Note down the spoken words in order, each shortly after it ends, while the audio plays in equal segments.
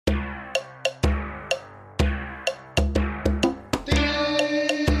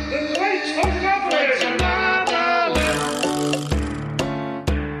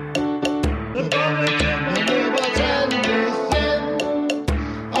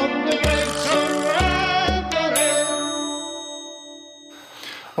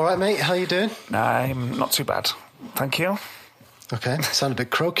All right, mate. How you doing? I'm not too bad. Thank you. Okay. Sound a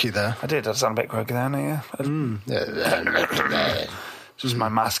bit croaky there. I did. I sound a bit croaky there, yeah. Just my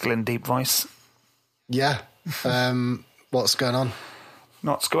masculine deep voice. Yeah. What's going on?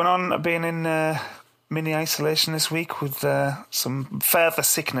 What's going on? I've been in mini isolation this week with some further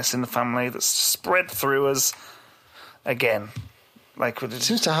sickness in the family that's spread through us again. It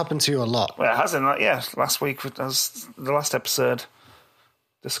seems to happen to you a lot. Well, it hasn't. Last week, as the last episode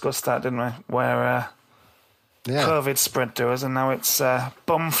discussed that, didn't we? Where COVID spread to us, and now it's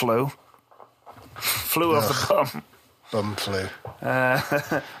bum flu. Flu of the bum. Bum flu.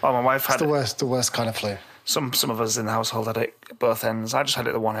 My wife had the worst kind of flu. Some of us in the household had it at both ends. I just had it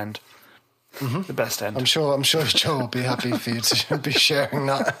at the one end. Mm-hmm. The best end. I'm sure Joe will be happy for you to be sharing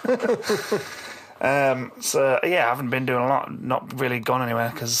that. I haven't been doing a lot. Not really gone anywhere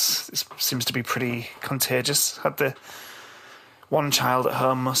because it seems to be pretty contagious. Had the one child at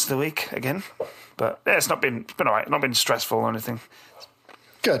home most of the week again, but it's been all right. Not been stressful or anything.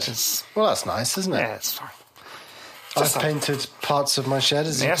 Good. Well, that's nice, isn't it? Yeah, it's fine. I've painted parts of my shed,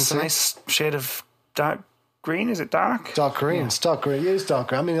 as you can see. Yes, a nice shade of dark green. Is it dark? Dark green. Yeah. It's dark green. It is dark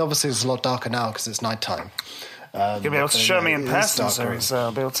green. I mean, obviously, it's a lot darker now because it's night time. You'll be able to show me in person, so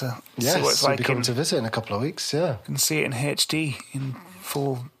I'll be able to see what it's like. You'll be coming to visit in a couple of weeks, yeah. You can see it in HD, in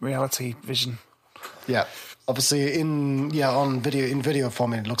full reality vision. Yeah. Obviously, in video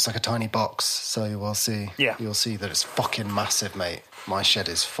form, it looks like a tiny box, so you'll see that it's fucking massive, mate. My shed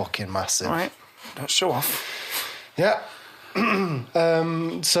is fucking massive. All right. Don't show off. Yeah.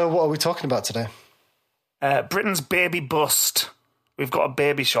 So what are we talking about today? Britain's baby bust. We've got a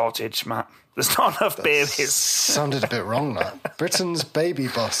baby shortage, Matt. There's not enough babies. Sounded a bit wrong, that. Britain's baby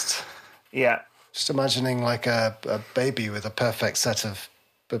bust. Yeah. Just imagining like a baby with a perfect set of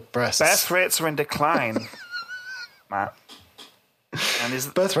breasts. Birth rates are in decline, Matt.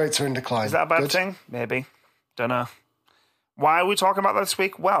 And birth rates are in decline. Is that a bad thing? Maybe. Don't know. Why are we talking about that this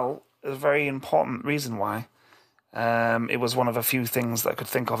week? Well, there's a very important reason why. It was one of a few things that I could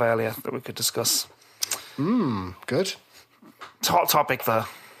think of earlier that we could discuss. Good. It's a hot topic, though.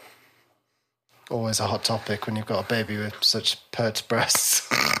 Always a hot topic when you've got a baby with such pert breasts.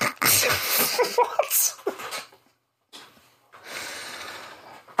 What?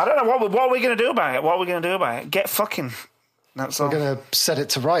 I don't know. What are we going to do about it? Get fucking. That's all. We're going to set it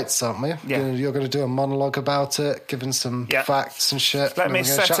to rights, aren't we? Yeah. You're going to do a monologue about it, giving some facts and shit. Let me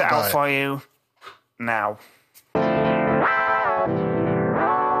set it out for you now.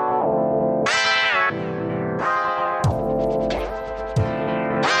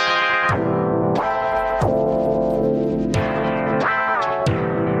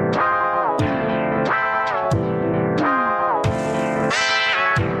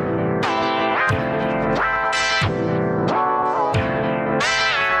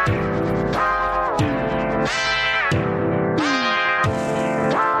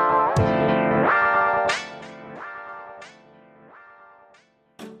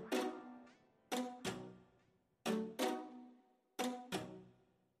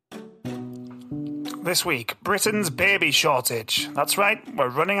 This week, Britain's baby shortage. That's right, we're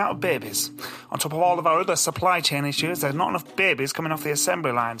running out of babies. On top of all of our other supply chain issues, there's not enough babies coming off the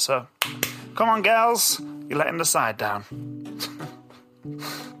assembly line, so come on, girls, you're letting the side down.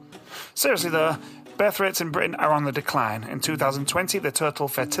 Seriously, though, birth rates in Britain are on the decline. In 2020, the total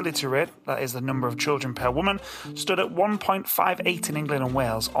fertility rate, that is the number of children per woman, stood at 1.58 in England and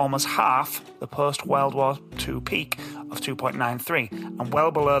Wales, almost half the post-World War II peak of 2.93, and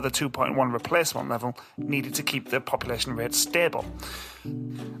well below the 2.1 replacement level needed to keep the population rate stable.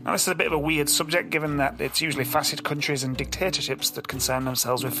 Now, this is a bit of a weird subject, given that it's usually fascist countries and dictatorships that concern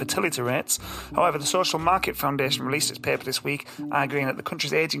themselves with fertility rates. However, the Social Market Foundation released its paper this week, arguing that the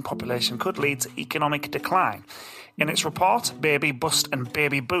country's ageing population could lead to economic decline. In its report, Baby Bust and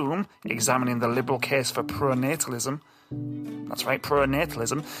Baby Boom, examining the liberal case for pronatalism, that's right,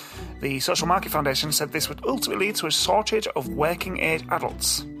 pronatalism, the Social Market Foundation said this would ultimately lead to a shortage of working-age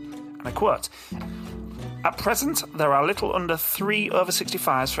adults. And I quote, "At present, there are a little under 3 over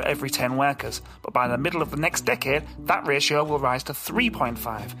 65s for every 10 workers, but by the middle of the next decade, that ratio will rise to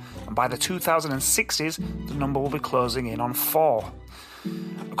 3.5, and by the 2060s, the number will be closing in on 4.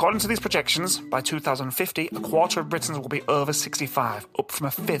 According to these projections, by 2050, a quarter of Britons will be over 65, up from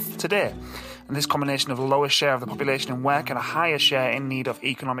a fifth today. And this combination of a lower share of the population in work and a higher share in need of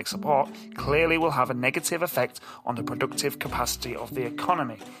economic support clearly will have a negative effect on the productive capacity of the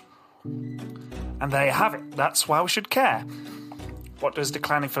economy." And there you have it. That's why we should care. What does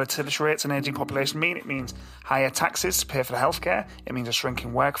declining fertility rates and ageing population mean? It means higher taxes to pay for the healthcare. It means a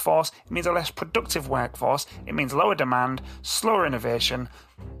shrinking workforce. It means a less productive workforce. It means lower demand, slower innovation,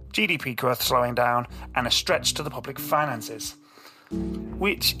 GDP growth slowing down, and a stretch to the public finances,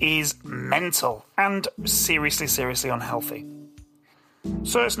 which is mental and seriously unhealthy.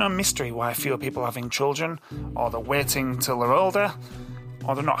 So it's no mystery why fewer people are having children, or they're waiting till they're older,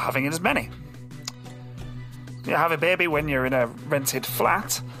 or they're not having as many. You have a baby when you're in a rented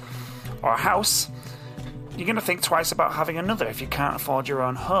flat or a house, you're going to think twice about having another if you can't afford your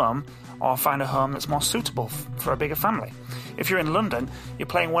own home or find a home that's more suitable for a bigger family. If you're in London, you're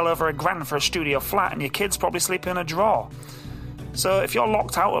paying well over £1,000 for a studio flat and your kids probably sleep in a drawer. So if you're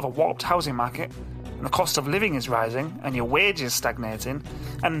locked out of a warped housing market and the cost of living is rising and your wage is stagnating,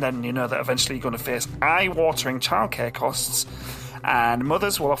 and then you know that eventually you're going to face eye-watering childcare costs, and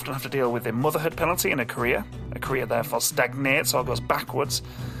mothers will often have to deal with the motherhood penalty in a career. A career therefore stagnates or goes backwards,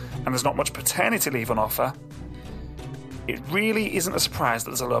 and there's not much paternity leave on offer. It really isn't a surprise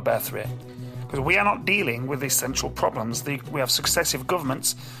that there's a low birth rate, because we are not dealing with these central problems. We have successive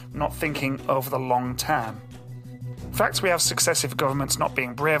governments not thinking over the long term. In fact, we have successive governments not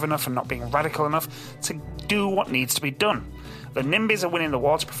being brave enough and not being radical enough to do what needs to be done. The NIMBYs are winning the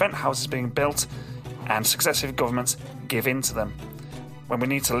war to prevent houses being built, and successive governments give in to them. When we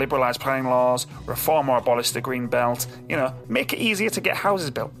need to liberalise planning laws, reform or abolish the Green Belt, make it easier to get houses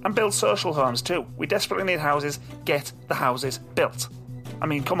built, and build social homes too. We desperately need houses. Get the houses built. I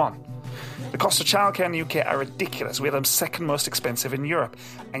mean, come on. The cost of childcare in the UK are ridiculous. We are the second most expensive in Europe,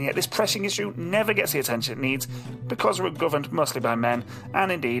 and yet this pressing issue never gets the attention it needs because we're governed mostly by men, and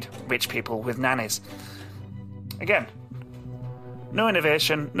indeed rich people with nannies. Again, no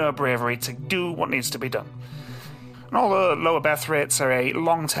innovation, no bravery to do what needs to be done. And although lower birth rates are a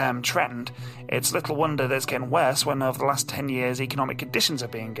long-term trend, it's little wonder that it's getting worse when over the last 10 years economic conditions are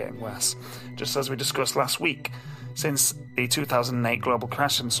getting worse. Just as we discussed last week, since the 2008 global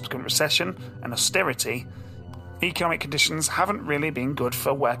crash and subsequent recession and austerity, economic conditions haven't really been good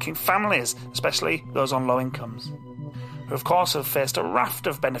for working families, especially those on low incomes, who of course have faced a raft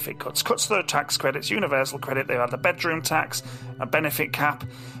of benefit cuts to their tax credits, universal credit, they've had the bedroom tax, a benefit cap,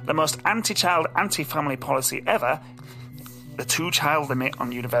 the most anti-child, anti-family policy ever, the 2-child limit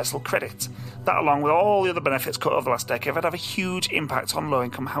on universal credit. That, along with all the other benefits cut over the last decade, would have a huge impact on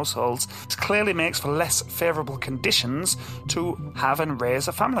low-income households. It clearly makes for less favourable conditions to have and raise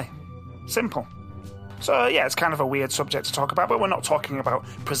a family. Simple. So, yeah, it's kind of a weird subject to talk about, but we're not talking about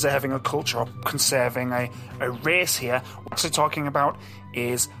preserving a culture or conserving a race here. What we're actually talking about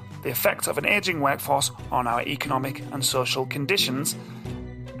is the effect of an ageing workforce on our economic and social conditions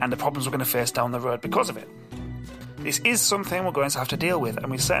and the problems we're going to face down the road because of it. This is something we're going to have to deal with,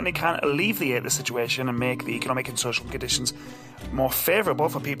 and we certainly can't alleviate the situation and make the economic and social conditions more favourable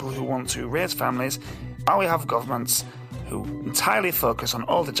for people who want to raise families while we have governments who entirely focus on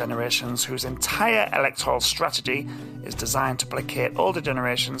older generations, whose entire electoral strategy is designed to placate older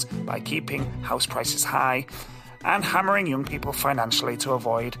generations by keeping house prices high and hammering young people financially to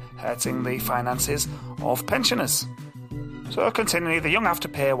avoid hurting the finances of pensioners. So continually, the young have to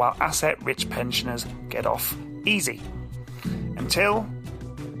pay while asset-rich pensioners get off easy. Until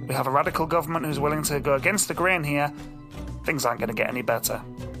we have a radical government who's willing to go against the grain here, things aren't going to get any better.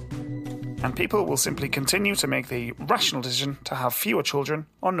 And people will simply continue to make the rational decision to have fewer children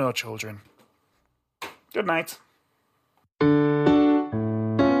or no children. Good night.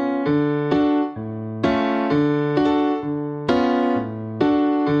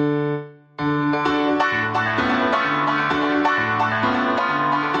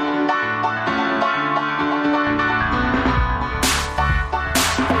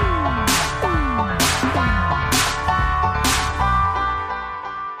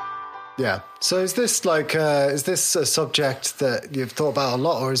 Yeah. So is this a subject that you've thought about a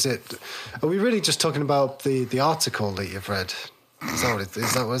lot, or are we really just talking about the article that you've read? Is that what it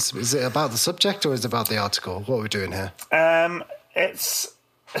is? Is it about the subject or is it about the article? What are we doing here? It's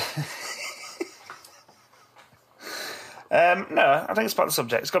no, I think it's about the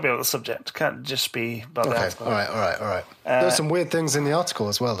subject. It's got to be about the subject. It can't just be about the article. All right. There's some weird things in the article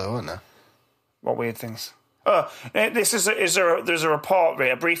as well, though, aren't there? What weird things? Oh, there's a report,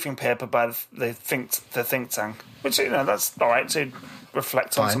 a briefing paper by the think tank, which that's all right to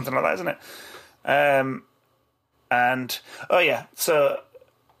reflect on something like that, isn't it? So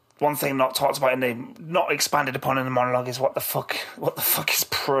one thing not talked about not expanded upon in the monologue is what the fuck is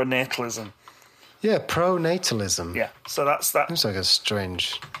pronatalism? Yeah, pronatalism. Yeah, so that's that. Seems like a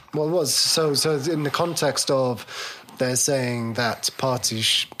strange. Well, it was so in the context of. They're saying that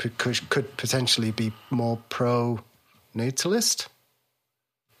parties could potentially be more pro-natalist?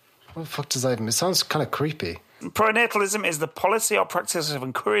 What the fuck does that even... It sounds kind of creepy. Pronatalism is the policy or practice of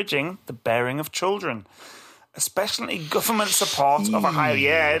encouraging the bearing of children, especially government support of a higher...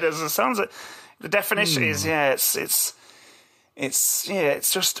 Yeah, it is. It sounds like... The definition is,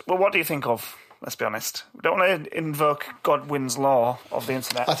 it's just... Well, what do you think of? Let's be honest. We don't want to invoke Godwin's law of the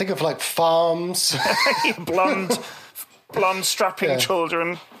internet. I think of, like, farms. blonde strapping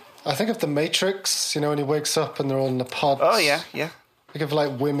children. I think of The Matrix, when he wakes up and they're all in the pods. Oh, yeah. I think of,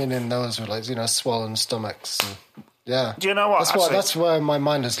 like, women in those with, like, swollen stomachs. And, yeah. Do you know what? That's where my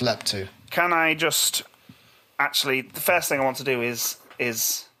mind has leapt to. Can I just... Actually, the first thing I want to do is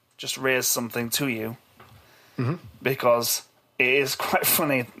just raise something to you. Mm-hmm. Because it is quite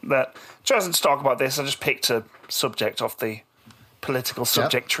funny that... Chosen to talk about this, I just picked a subject off the political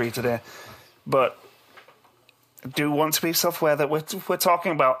subject tree today. But I do want to be self-aware that we're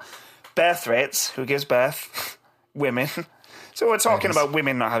talking about birth rates, who gives birth, women... So we're talking about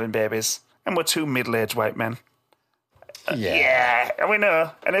women not having babies, and we're two middle-aged white men. Yeah, we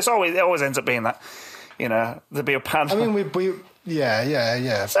know, and it always ends up being that. There'll be a panel. I mean,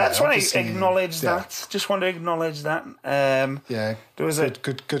 yeah. So I just want to acknowledge that. Just want to acknowledge that. There was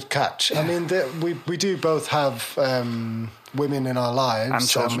good catch. I mean, we do both have women in our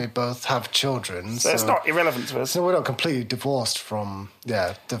lives, and we both have children. So it's not irrelevant to us. So we're not completely divorced from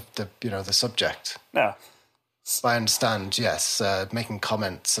the subject. No. I understand, yes. Making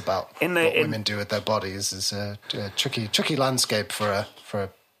comments about what women do with their bodies is a tricky landscape for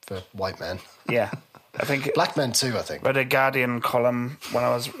white men. Yeah, I think black men too. I think. Read a Guardian column when I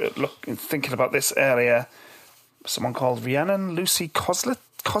was thinking about this earlier. Someone called Rhiannon Lucy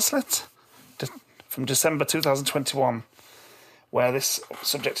Coslet from December 2021, where this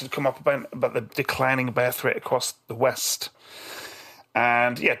subject had come up about the declining birth rate across the West,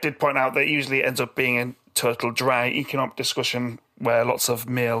 and did point out that it usually ends up being a total dry economic discussion where lots of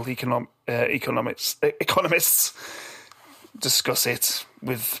male economists discuss it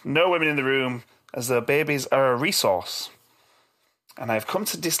with no women in the room, as their babies are a resource. And I've come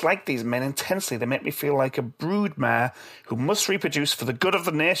to dislike these men intensely. They make me feel like a broodmare who must reproduce for the good of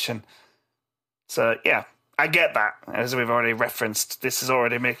the nation. So, yeah, I get that. As we've already referenced, this is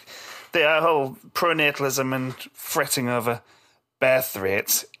already the whole pronatalism and fretting over birth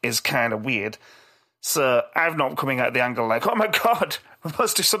rates is kind of weird. So I'm not coming at the angle like, oh my God, we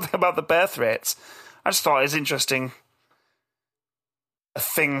must do something about the birth rates. I just thought it was interesting, a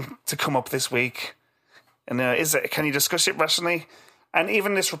thing to come up this week. And can you discuss it rationally? And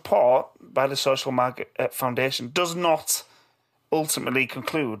even this report by the Social Market Foundation does not ultimately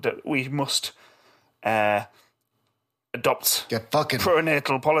conclude that we must adopt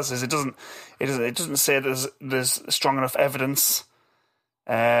pronatal policies. It doesn't say there's strong enough evidence.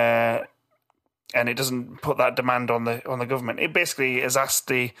 And it doesn't put that demand on the government. It basically has asked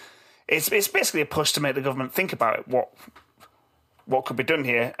it's basically a push to make the government think about what could be done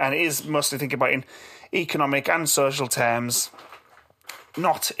here, and it is mostly thinking about in economic and social terms,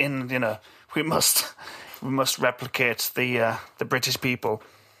 not in we must replicate the British people.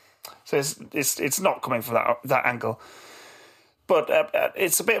 So it's not coming from that angle, but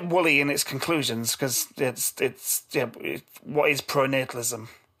it's a bit woolly in its conclusions because what is pronatalism?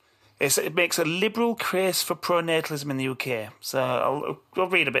 It makes a liberal case for pronatalism in the UK. So I'll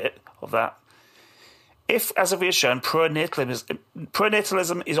read a bit of that. If, as we have shown,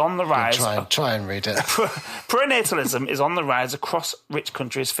 pronatalism is on the rise... Try and read it. Pronatalism is on the rise across rich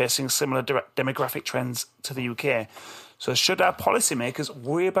countries facing similar demographic trends to the UK. So should our policymakers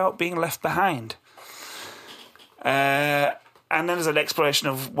worry about being left behind? And then there's an exploration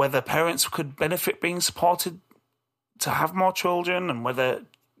of whether parents could benefit being supported to have more children and whether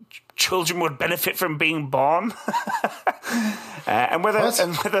children would benefit from being born, and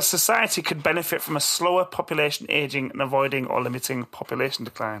whether society could benefit from a slower population ageing and avoiding or limiting population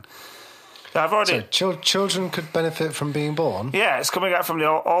decline. So I've already children could benefit from being born. Yeah, it's coming out from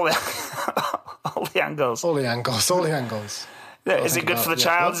all the angles. All the angles. Yeah, is it good for the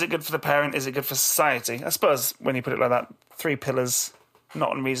child? Is it good for the parent? Is it good for society? I suppose when you put it like that, 3 pillars,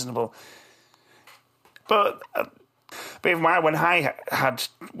 not unreasonable. But even when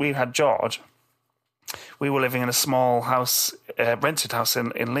we had George, we were living in a small house, rented house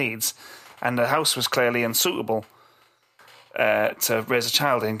in Leeds, and the house was clearly unsuitable to raise a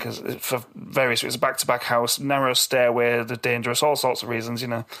child in because for various reasons, back-to-back house, narrow stairway, the dangerous, all sorts of reasons,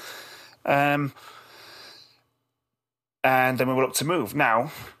 And then we were up to move.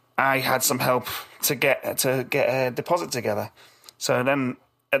 Now, I had some help to get a deposit together. So then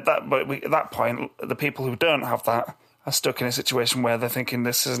at that point, the people who don't have that are stuck in a situation where they're thinking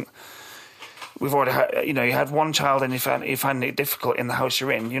this isn't. we've already had, you had one child and you find it difficult in the house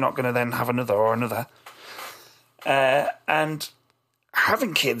you're in, you're not going to then have another. And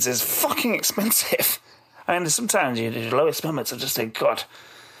having kids is fucking expensive. I mean, sometimes you do the lowest moments of just think, God,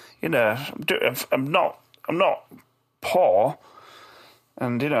 I'm not poor,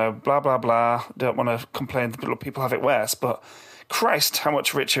 and blah blah blah. Don't want to complain that people have it worse, but Christ, how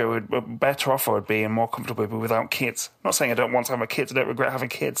much richer better off I would be and more comfortable without kids. I'm not saying I don't want to have kids. I don't regret having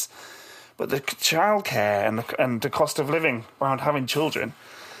kids, but the childcare and the cost of living around having children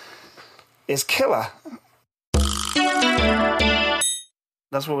is killer.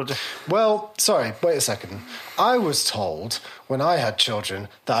 That's what we'll do. Well, sorry, wait a second. I was told when I had children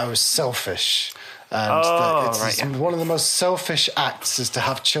that I was selfish. And that one of the most selfish acts is to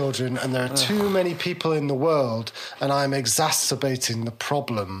have children, and there are too many people in the world, and I'm exacerbating the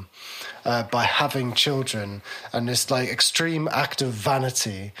problem by having children. And this extreme act of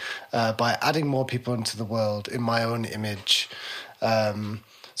vanity by adding more people into the world in my own image.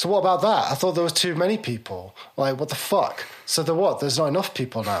 So what about that? I thought there was too many people. What the fuck? So there's not enough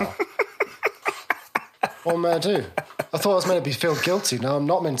people now. What am I to do? I thought I was meant to feel guilty. Now I'm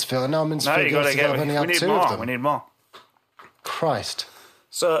not meant to feel. Now I'm meant to feel guilty that I've only had two of them. We need more. Christ.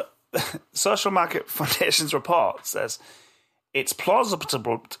 So, Social Market Foundation's report says it's plausible. It's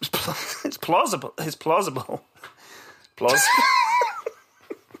plausible.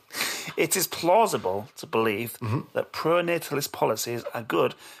 It is plausible to believe that pro-natalist policies are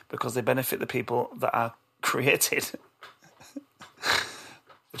good because they benefit the people that are created.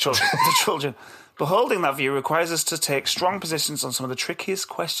 The children. But holding that view requires us to take strong positions on some of the trickiest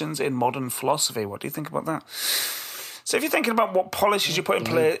questions in modern philosophy. What do you think about that? So if you're thinking about what policies you put in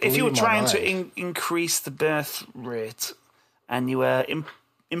place, if you were trying to increase the birth rate and you were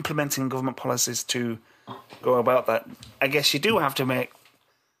implementing government policies to go about that, I guess you do have to make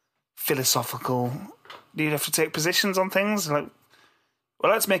philosophical... Do you have to take positions on things?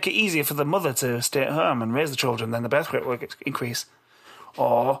 Let's make it easier for the mother to stay at home and raise the children, then the birth rate will increase.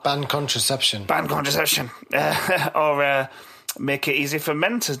 Or ban contraception. Or make it easier for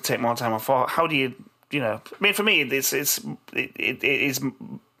men to take more time off. Or how do you, I mean, for me, it is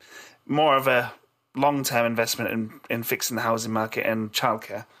more of a long-term investment in fixing the housing market and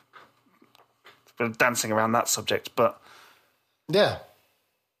childcare. We're dancing around that subject, but... Yeah.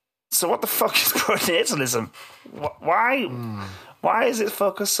 So what the fuck is pronatalism? Why is it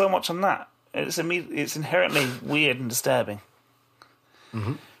focused so much on that? It's inherently weird and disturbing.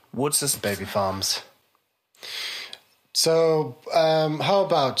 Mm-hmm. Baby farms. So, how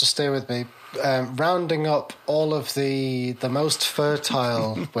about, just stay with me, rounding up all of the most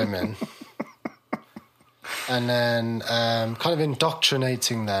fertile women and then kind of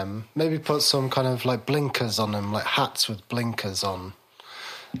indoctrinating them, maybe put some kind of blinkers on them, hats with blinkers on,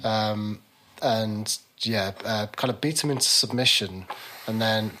 and kind of beat them into submission and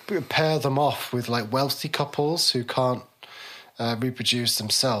then pair them off with wealthy couples who can't reproduce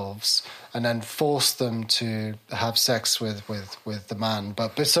themselves, and then force them to have sex with the man.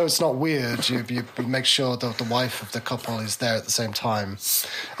 But so it's not weird. You make sure that the wife of the couple is there at the same time,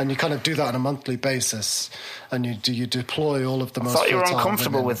 and you kind of do that on a monthly basis. And you deploy all of the most. I thought you were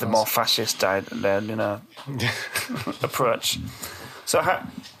uncomfortable with the more fascist approach. So how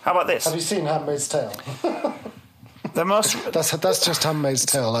about this? Have you seen Handmaid's Tale? The most that's just Handmaid's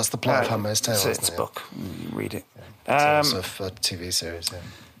Tale. That's the plot of Handmaid's Tale. It's a book. You read it. It's also a TV series. Yeah.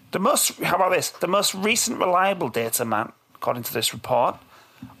 How about this? The most recent reliable data, Matt, according to this report,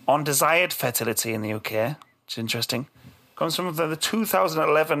 on desired fertility in the UK, which is interesting, comes from the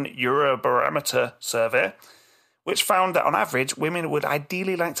 2011 Eurobarometer survey, which found that on average, women would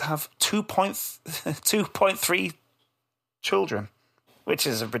ideally like to have 2.3 children, which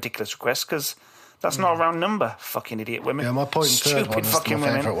is a ridiculous request because that's not a round number, fucking idiot women. Yeah, my point third one is my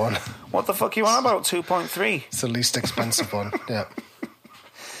favourite one. What the fuck are you on about, 2.3? It's the least expensive one, yeah.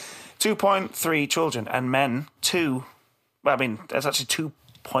 2.3 children and men, there's actually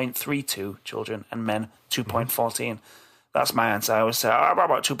 2.32 children and men, 2.14. That's my answer. I always say, how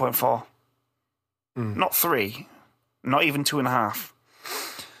about 2.4? Not 3, not even 2.5.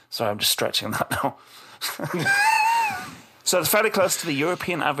 Sorry, I'm just stretching that now. So it's fairly close to the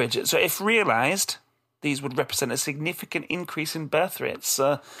European average. So if realised, these would represent a significant increase in birth rates.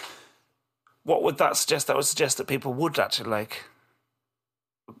 So what would that suggest? That would suggest that people would actually like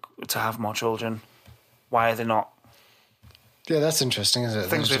to have more children. Why are they not? Yeah, that's interesting, isn't it?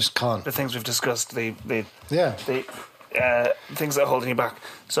 Things just can't. The things we've discussed, the things that are holding you back.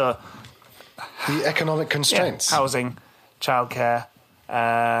 So the economic constraints. Yeah, housing, childcare,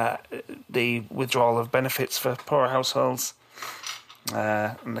 the withdrawal of benefits for poorer households,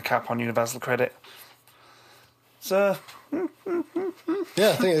 and the cap on Universal Credit. So,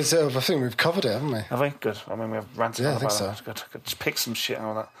 Yeah, I think we've covered it, haven't we? have we? Good. I mean, we've ranted Yeah, I about think so. that. Good. Could just pick some shit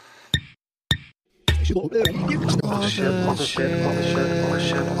out of that.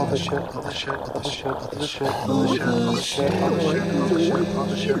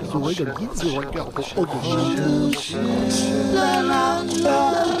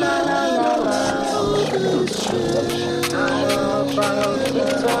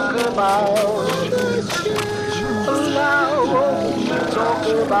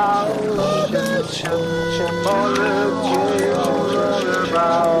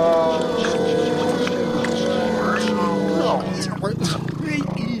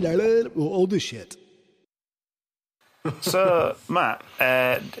 All the shit. So, Matt,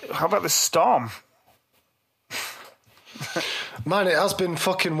 how about this storm? Man, it has been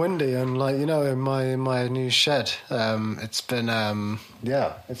fucking windy, and in my new shed, it's been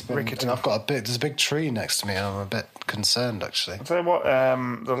it's been. Rickety. And I've got there's a big tree next to me, and I'm a bit concerned actually. I'll tell you what,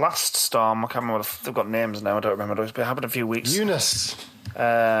 the last storm, I can't remember if they've got names now, I don't remember, it happened a few weeks. Eunice.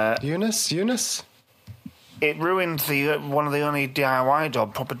 It ruined one of the only DIY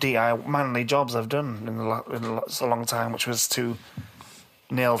proper DIY manly jobs I've done in a long time, which was to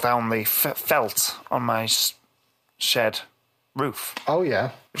nail down the felt on my shed roof. Oh yeah,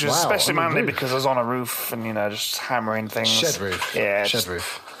 Which was especially manly because I was on a roof and just hammering things. Shed roof. Yeah, shed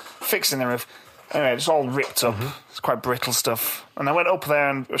roof. Fixing the roof. Anyway, it's all ripped up. It's quite brittle stuff. And I went up there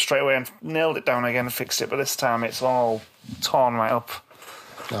and straight away and nailed it down again and fixed it. But this time it's all torn right up.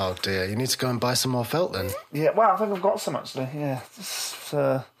 Oh dear, you need to go and buy some more felt then. Yeah, well, I think I've got some actually. Yeah,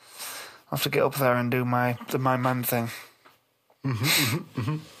 I'll have to get up there and do my man thing.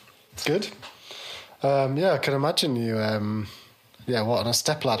 Good. I can imagine you. On a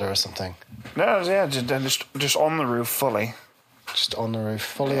stepladder or something. No, yeah, just on the roof fully. Just on the roof,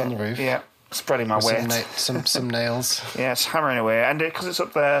 fully on the roof. Yeah, spreading my weight. Some nails. Yeah, it's hammering away, and because it's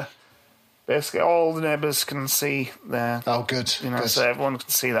up there, basically all the neighbours can see there. Oh, good. Good. So everyone can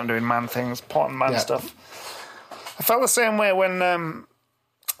see that I'm doing man things, important man stuff. I felt the same way when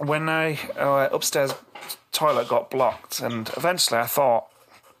I upstairs toilet got blocked, and eventually I thought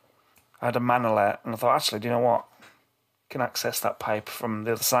I had a man alert, and I thought, actually, do you know what? I can access that pipe from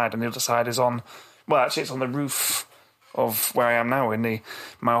the other side, and the other side is on. Well, actually, it's on the roof of where I am now in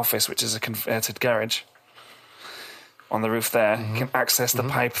my office, which is a converted garage. On the roof there, you can access the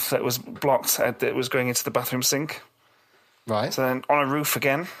pipe that was blocked, that was going into the bathroom sink. Right. So then on a roof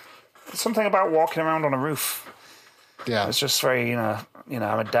again. There's something about walking around on a roof. Yeah. It's just very, I'm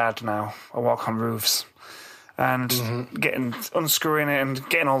a dad now. I walk on roofs. And unscrewing it and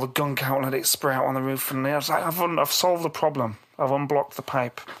getting all the gunk out and let it spray out on the roof. And I was like, I've solved the problem. I've unblocked the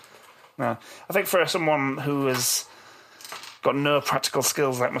pipe. No, I think for someone who has got no practical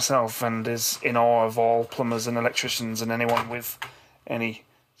skills like myself and is in awe of all plumbers and electricians and anyone with any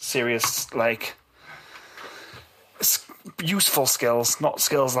serious, useful skills, not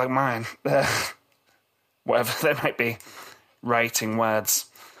skills like mine, whatever they might be, writing words.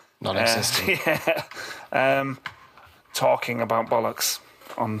 Non-existent. Talking about bollocks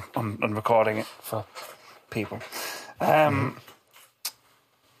on recording it for people. That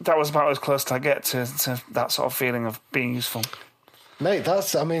was about as close as I get to that sort of feeling of being useful. Mate, I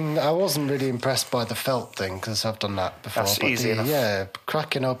wasn't really impressed by the felt thing because I've done that before. That's easy enough. Yeah,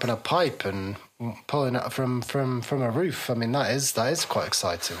 cracking open a pipe and pulling it from a roof. I mean, that is quite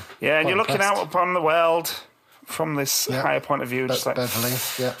exciting. Yeah, and you're looking out upon the world from this higher point of view, just like Beverly.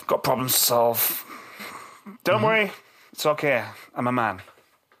 Yeah, got problems to solve. Don't worry, it's okay. I'm a man,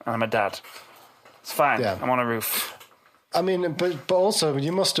 and I'm a dad. It's fine. Yeah. I'm on a roof. I mean, but also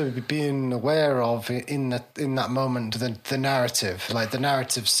you must have been aware of in that moment the narrative. Like the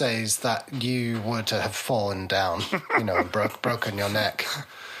narrative says that you would have fallen down, and broken your neck.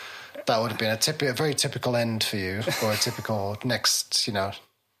 That would have been a very typical end for you, or a typical next,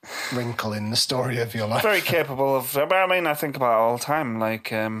 wrinkle in the story of your life. Very capable of. I think about it all the time.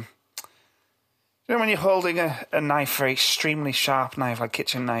 Like, when you're holding a knife, very extrememely sharp knife, like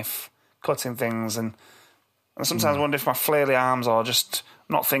kitchen knife, cutting things, and I sometimes wonder if my flaily arms are just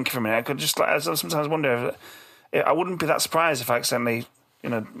not thinking for a minute. I could just I sometimes wonder if I wouldn't be that surprised if I accidentally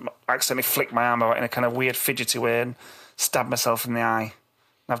flick my arm out in a kind of weird fidgety way and stab myself in the eye.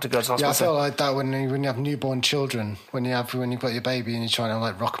 Have to go to hospital. Yeah, I feel like that when you have newborn children, when you've got your baby and you're trying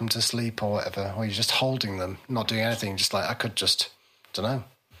to rock them to sleep or whatever, or you're just holding them, not doing anything, just I could just, don't know,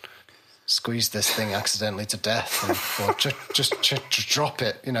 squeeze this thing accidentally to death, or just drop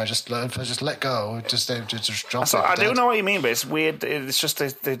it, just let go, just drop it. I do know what you mean, but it's weird. It's just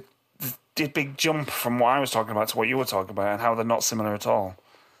the big jump from what I was talking about to what you were talking about, and how they're not similar at all.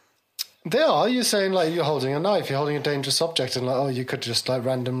 They are. You're saying like you're holding a knife, you're holding a dangerous object, and like, oh, you could just like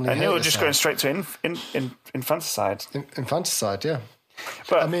randomly. And you were just yourself. going straight to infanticide. Infanticide, yeah.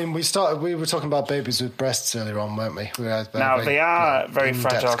 But I mean, we were talking about babies with breasts earlier on, weren't we? Now they are very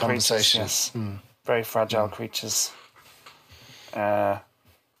fragile creatures. Yes. Very fragile creatures. I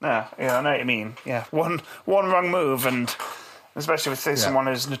know what you mean. Yeah, one wrong move, and especially with someone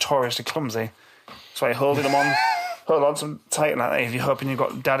who's notoriously clumsy. That's why you're holding them on. Hold on some tight like that if you're hoping you've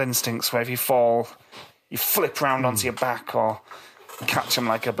got dad instincts where if you fall, you flip round onto your back or catch them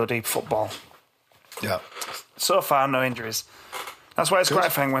like a bloody football. Yeah. So far, no injuries. That's why it's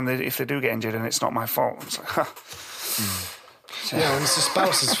gratifying if they do get injured and it's not my fault. It's like, Yeah, when it's the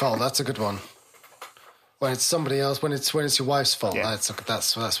spouse's fault, that's a good one. When it's somebody else, when it's your wife's fault,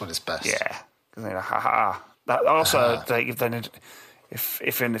 that's when it's best. Yeah. Because they're like, ha. That also,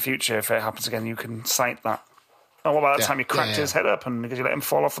 if in the future, if it happens again, you can cite that. Oh, what about that time you cracked his head up and because you let him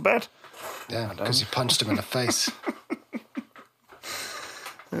fall off the bed? Yeah, because you punched him in the face.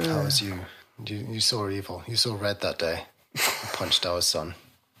 How was you? You saw evil. You saw red that day. You punched our son.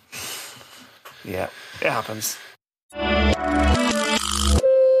 Yeah, it happens.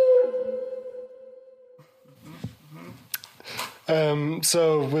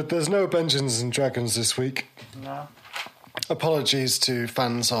 There's no Dungeons and Dragons this week. No. Apologies to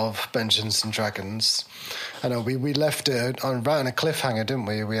fans of Dungeons and Dragons. I know we left it right on a cliffhanger, didn't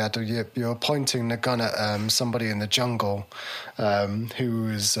we? We had you were pointing the gun at somebody in the jungle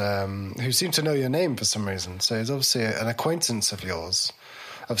who seemed to know your name for some reason. So he's obviously an acquaintance of yours,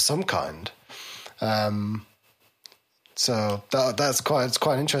 of some kind. So that's quite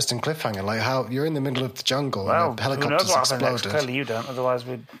an interesting cliffhanger. Like how you're in the middle of the jungle and the helicopter's exploded. Clearly you don't. Otherwise,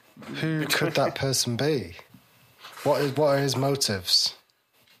 we'd. Who could that person be? What are his motives?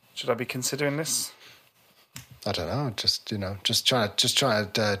 Should I be considering this? I don't know. Just trying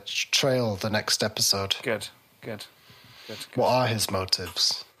to trail the next episode. Good. What are his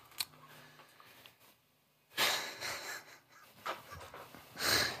motives?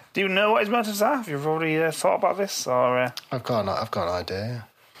 Do you know what his motives are? Have you already thought about this, or? I've got an idea.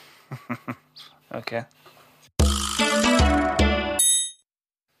 Okay.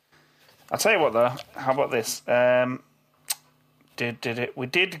 I'll tell you what, though. How about this? We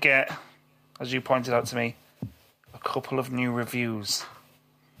did get, as you pointed out to me, a couple of new reviews.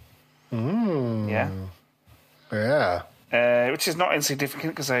 Yeah. Which is not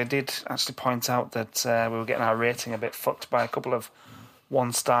insignificant because I did actually point out that we were getting our rating a bit fucked by a couple of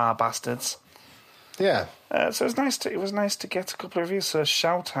 1-star bastards. Yeah. So it was nice to get a couple of reviews. So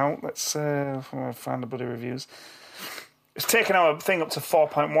shout out. Let's find the bloody reviews. It's taken our thing up to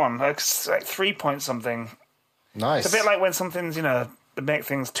 4.1. Like 3 point something. Nice. It's a bit like when something's, they make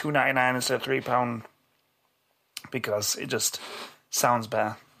things $2.99 instead of £3 because it just sounds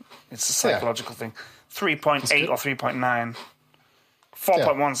better. It's a psychological thing. 3.8 or 3.9.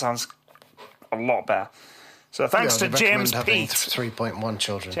 4.1 sounds a lot better. So thanks to James Pete. 3.1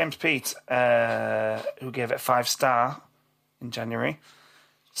 children. James Pete, who gave it 5-star in January.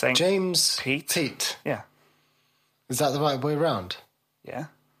 Saying James Pete. Yeah. Is that the right way around? Yeah.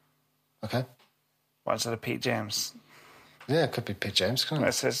 Okay. Why instead of Pete James? Yeah, it could be Pete James, couldn't it?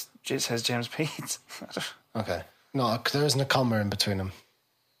 It says James Pete. Okay. No, there isn't a comma in between them.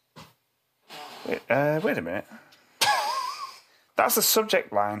 Wait a minute. That's the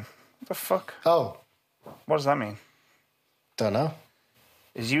subject line. What the fuck? Oh. What does that mean? Don't know.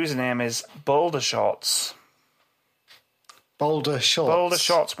 His username is Boulder Shorts. Boulder Shorts? Boulder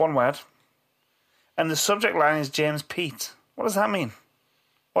Shorts, one word. And the subject line is James Pete. What does that mean?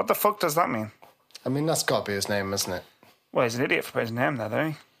 What the fuck does that mean? I mean, that's got to be his name, isn't it? Well, he's an idiot for putting his name there,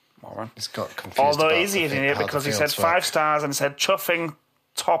 though. Moron. He's got confused. Although he's an idiot because he said 5 stars and said chuffing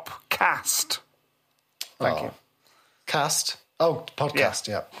top cast. Thank you. Cast? Oh, podcast,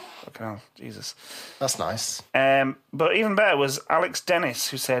 yeah. Fucking hell, Jesus. That's nice. But even better was Alex Dennis,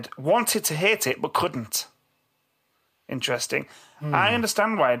 who said, wanted to hate it but couldn't. Interesting. I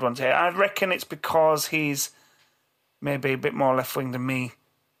understand why I'd want to hate it. I reckon it's because he's maybe a bit more left-wing than me.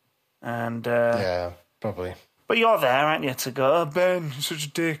 And yeah, probably. But you're there, aren't you, to go, oh, Ben, you're such a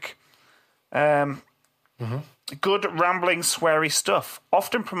dick. Good, rambling, sweary stuff.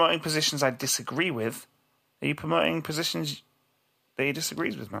 Often promoting positions I disagree with. Are you promoting positions that he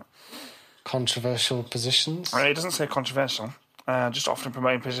disagrees with, Matt? Controversial positions? It doesn't say controversial. Just often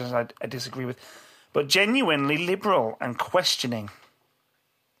promoting positions I disagree with. But genuinely liberal and questioning.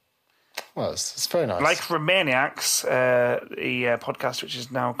 Well, it's very nice. Like Romaniacs, the podcast which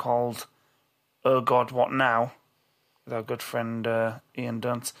is now called Oh God, What Now? With our good friend Ian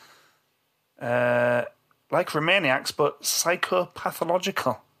Dunt. like Romaniacs, but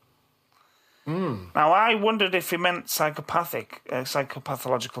psychopathological. Now, I wondered if he meant psychopathic,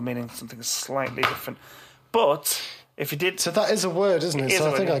 psychopathological meaning something slightly different. But if he did... So that is a word, isn't it? So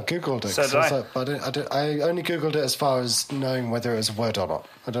I think I Googled it. So did I. I only Googled it as far as knowing whether it was a word or not.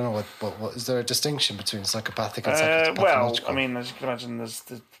 I don't know what is there a distinction between psychopathic and psychopathological? Well, I mean, as you can imagine, there's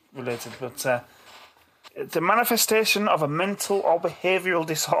related, but the manifestation of a mental or behavioural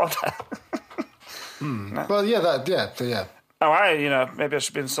disorder. No. Well, yeah. Oh, maybe I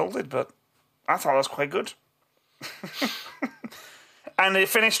should be insulted, but I thought that was quite good. And it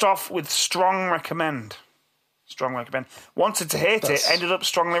finished off with strong recommend. Strong recommend. Wanted to hate it, ended up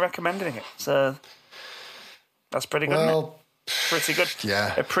strongly recommending it. So that's pretty good, isn't it? Pretty good.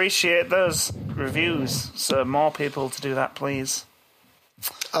 Yeah. Appreciate those reviews. So more people to do that, please.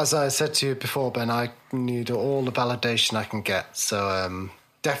 As I said to you before, Ben, I need all the validation I can get. So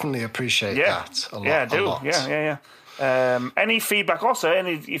definitely appreciate that a lot. Yeah, I do. A lot. Yeah. Any feedback? Also,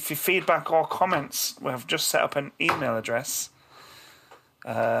 if your feedback or comments, we have just set up an email address.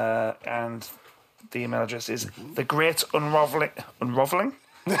 And the email address is The Great Unraveling?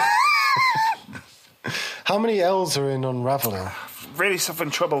 How many L's are in unraveling? Really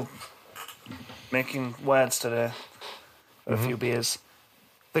suffering trouble making words today. A few beers.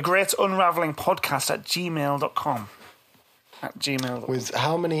 The Great Unraveling Podcast at gmail.com. At gmail.com. With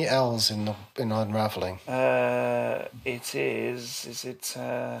how many L's in unraveling? It is. Is it?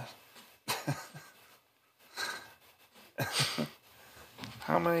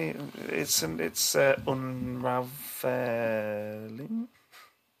 How many? It's unraveling.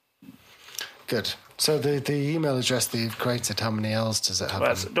 Good. So the email address that you've created, how many L's does it have?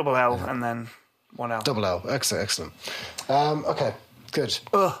 Well, it's double L and then one L. Double L. Excellent. Okay. Good.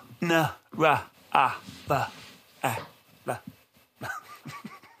 The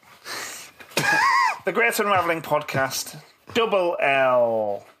Great Unraveling Podcast. Double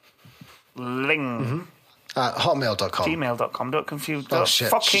L. Ling. At hotmail.com. Gmail.com. Don't confuse. Oh, Don't shit.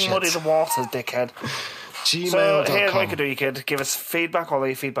 muddy the waters, dickhead. Gmail.com. So here's what you could do. You could give us feedback, although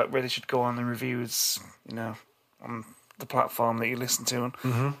your feedback really should go on the reviews, on the platform that you listen to.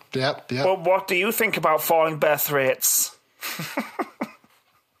 Yep. But what do you think about falling birth rates?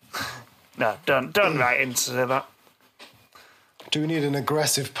 No, don't write into that. Do we need an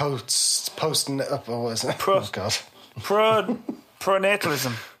aggressive posting up, or what is it? Oh, God.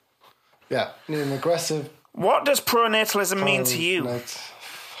 Pronatalism. Yeah, need an aggressive... What does pronatalism mean to you?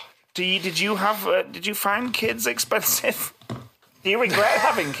 Did you find kids expensive? Do you regret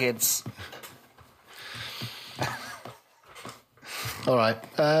having kids? All right.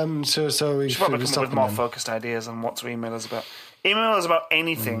 So we should probably come up with more focused ideas on what to email us about. Email us about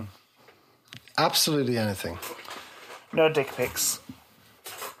anything. Absolutely anything. No dick pics.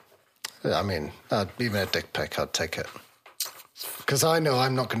 I mean, even a dick pic, I'd take it. Because I know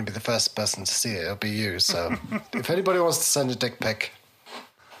I'm not going to be the first person to see it. It'll be you. So if anybody wants to send a dick pic,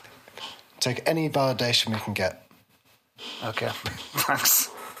 take any validation we can get. Okay.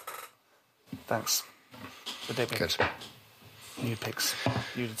 Thanks. The dick pic. Good. Nude pics.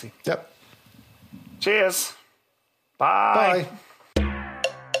 Nudity. Yep. Cheers. Bye. Bye.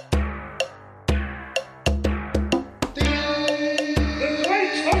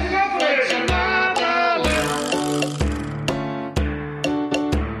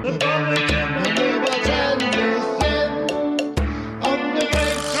 The public